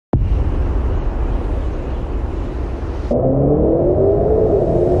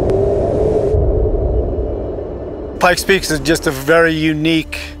Pikes Peak is just a very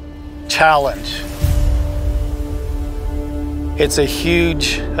unique challenge. It's a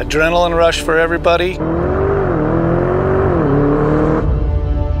huge adrenaline rush for everybody.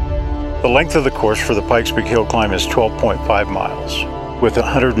 The length of the course for the Pikes Peak hill climb is 12.5 miles, with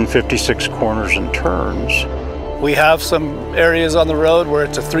 156 corners and turns. We have some areas on the road where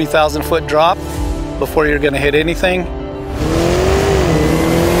it's a 3,000-foot drop before you're going to hit anything.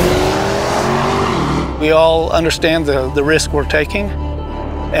 We all understand the risk we're taking,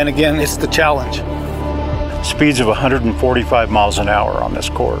 and again, it's the challenge. Speeds of 145 miles an hour on this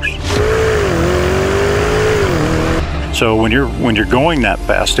course. So when you're going that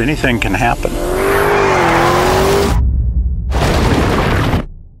fast, anything can happen.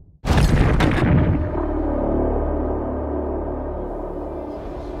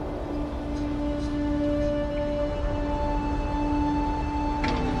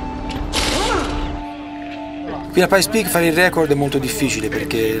 Qui a Pikes Peak fare il record è molto difficile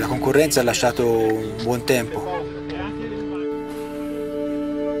perché la concorrenza ha lasciato un buon tempo.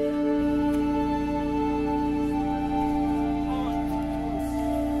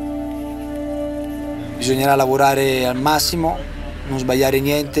 Bisognerà lavorare al massimo, non sbagliare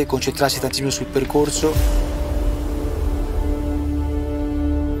niente, concentrarsi tantissimo sul percorso.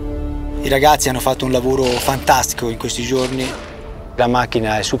 I ragazzi hanno fatto un lavoro fantastico in questi giorni. La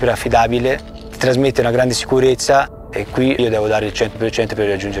macchina è super affidabile, trasmette una grande sicurezza e qui io devo dare il 100% per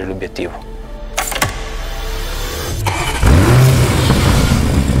raggiungere l'obiettivo.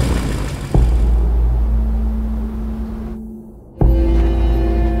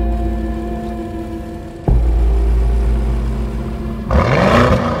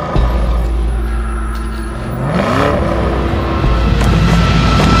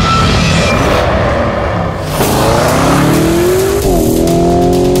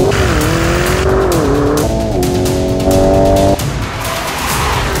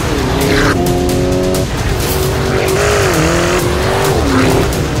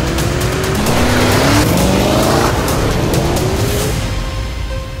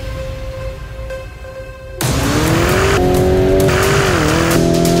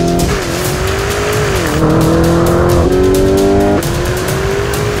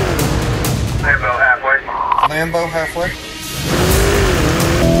 Lambo halfway.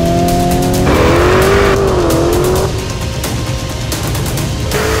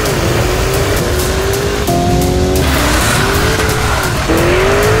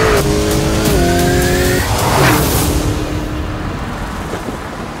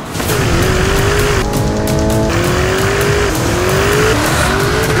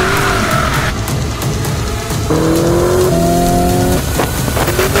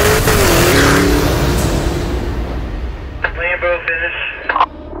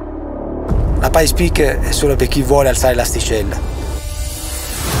 La Pikes Peak è solo per chi vuole alzare l'asticella.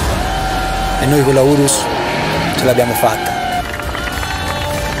 E noi con la Urus ce l'abbiamo fatta.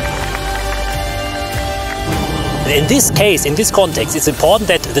 In this case, in this context, it's important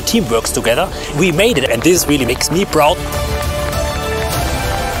that the team works together. We made it, and this really makes me proud.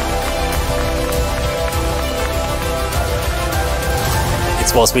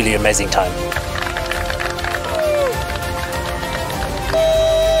 It was really an amazing time.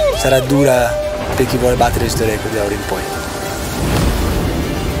 Sarà dura per chi vuole battere questo record da ora in poi.